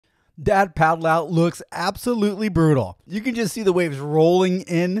That paddle out looks absolutely brutal. You can just see the waves rolling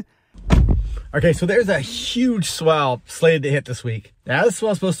in. Okay, so there's a huge swell slated to hit this week. Now this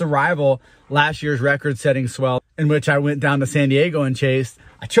swell is supposed to rival last year's record-setting swell in which I went down to San Diego and chased.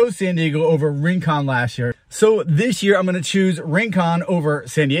 I chose San Diego over Rincon last year. So this year I'm gonna choose Rincon over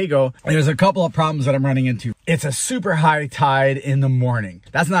San Diego. And there's a couple of problems that I'm running into. It's a super high tide in the morning.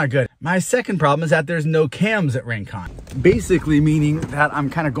 That's not good. My second problem is that there's no cams at Rincon. Basically meaning that I'm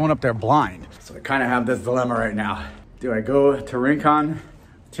kind of going up there blind. So I kind of have this dilemma right now. Do I go to Rincon,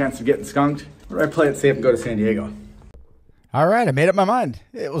 chance of getting skunked? Or do I play it safe and go to San Diego? All right, I made up my mind.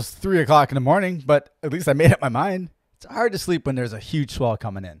 It was 3 o'clock in the morning, but at least I made up my mind. It's hard to sleep when there's a huge swell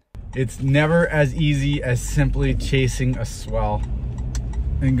coming in. It's never as easy as simply chasing a swell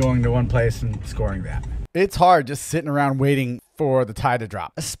and going to one place and scoring that. It's hard just sitting around waiting for the tide to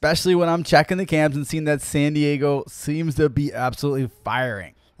drop, especially when I'm checking the cams and seeing that San Diego seems to be absolutely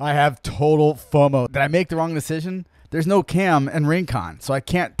firing. I have total FOMO. Did I make the wrong decision? There's no cam in Rincon, so I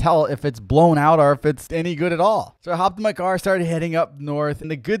can't tell if it's blown out or if it's any good at all. So I hopped in my car, started heading up north.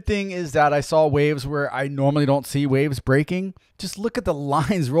 And the good thing is that I saw waves where I normally don't see waves breaking. Just look at the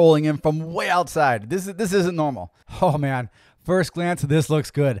lines rolling in from way outside. This isn't normal. Oh man, first glance, this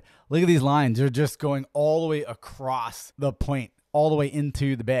looks good. Look at these lines. They're just going all the way across the point, all the way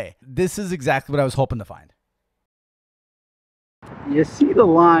into the bay. This is exactly what I was hoping to find. You see the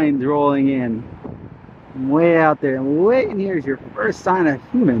lines rolling in. Way out there, and way in here is your first sign of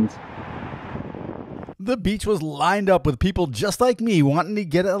humans. The beach was lined up with people just like me wanting to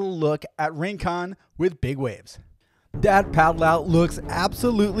get a look at Rincon with big waves. That paddle out looks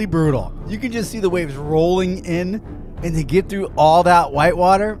absolutely brutal. You can just see the waves rolling in, and to get through all that white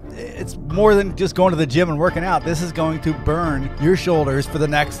water, it's more than just going to the gym and working out. This is going to burn your shoulders for the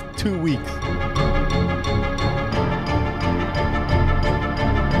next 2 weeks.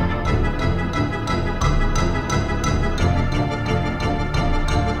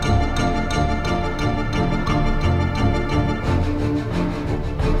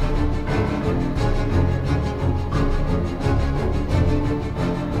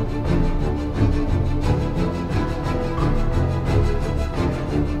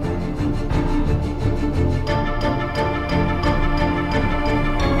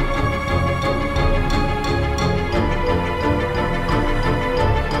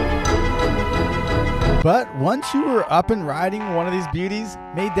 But once you were up and riding one of these beauties,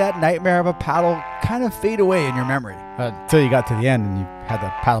 made that nightmare of a paddle kind of fade away in your memory until you got to the end and you had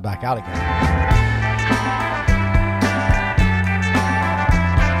to paddle back out again.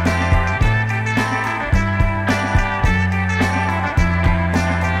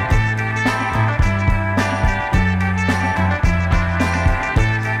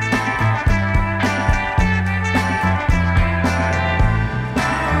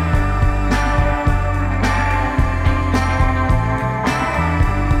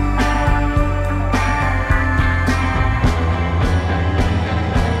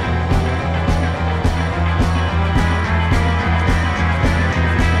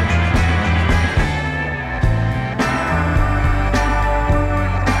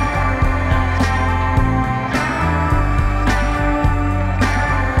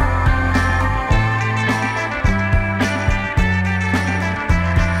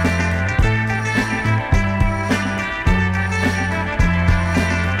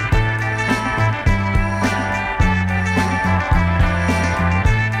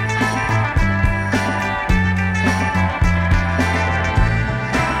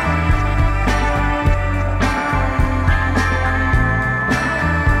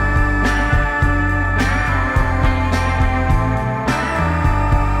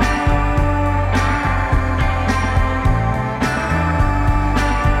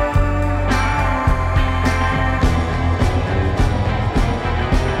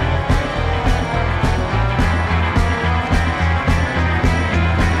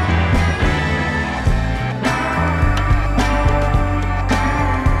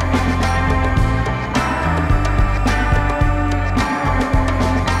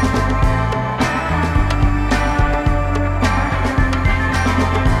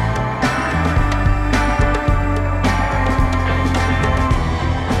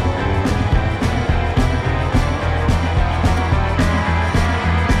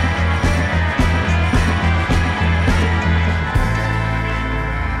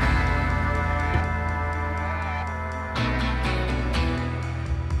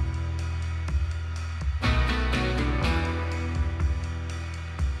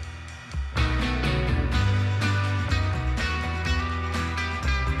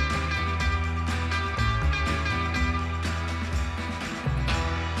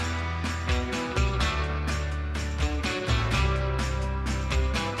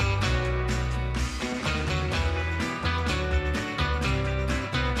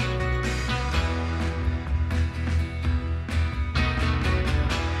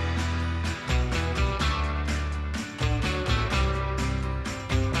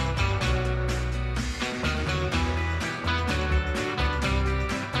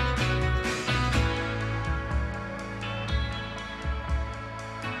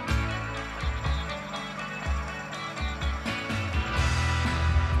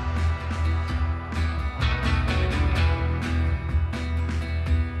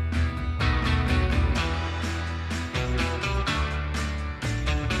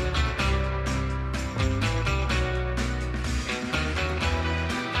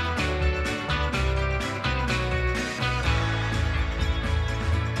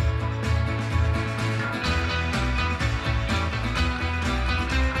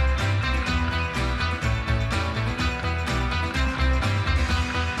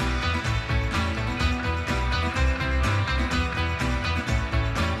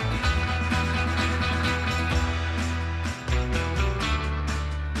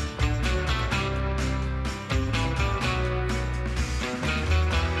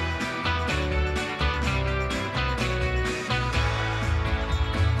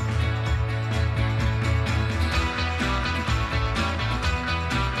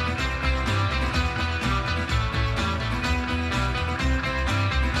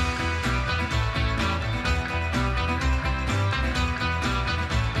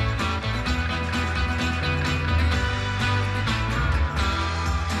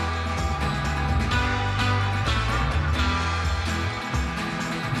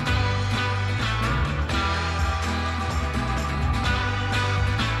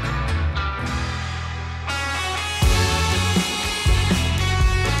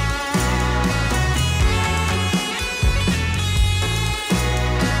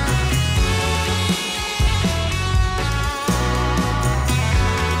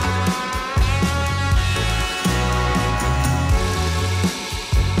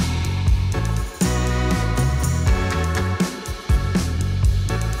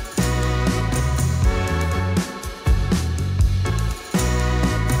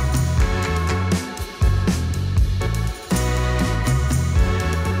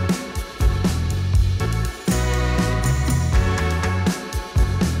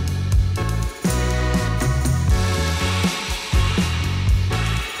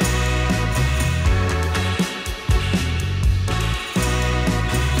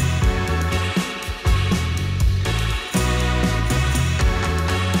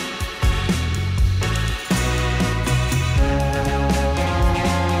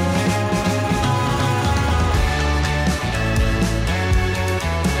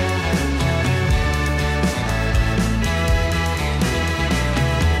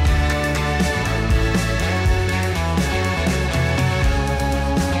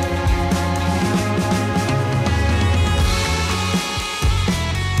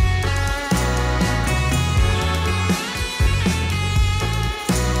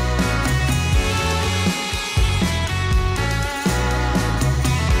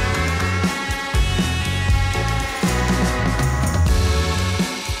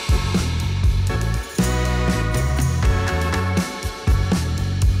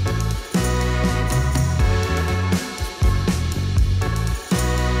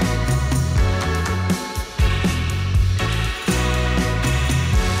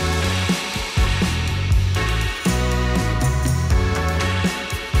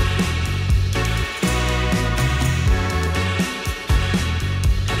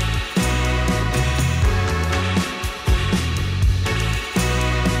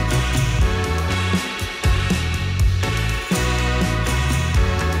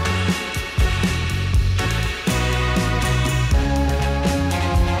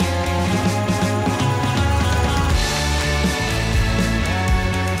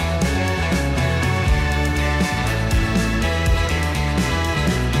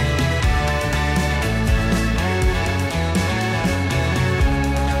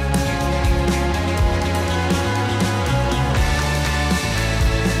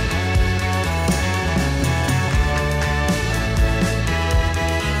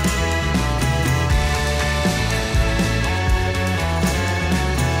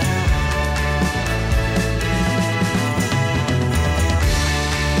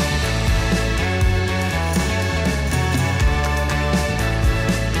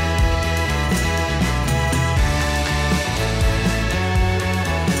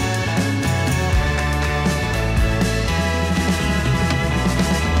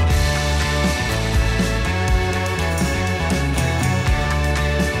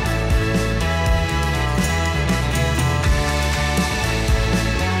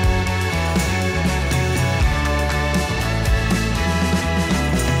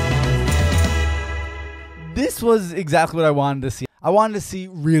 this was exactly what I wanted to see. I wanted to see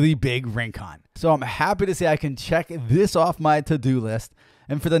really big Rincon. So I'm happy to say I can check this off my to-do list.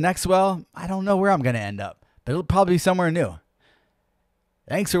 And for the next well, I don't know where I'm going to end up, but it'll probably be somewhere new.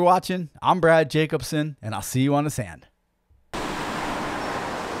 Thanks for watching. I'm Brad Jacobson, and I'll see you on the sand.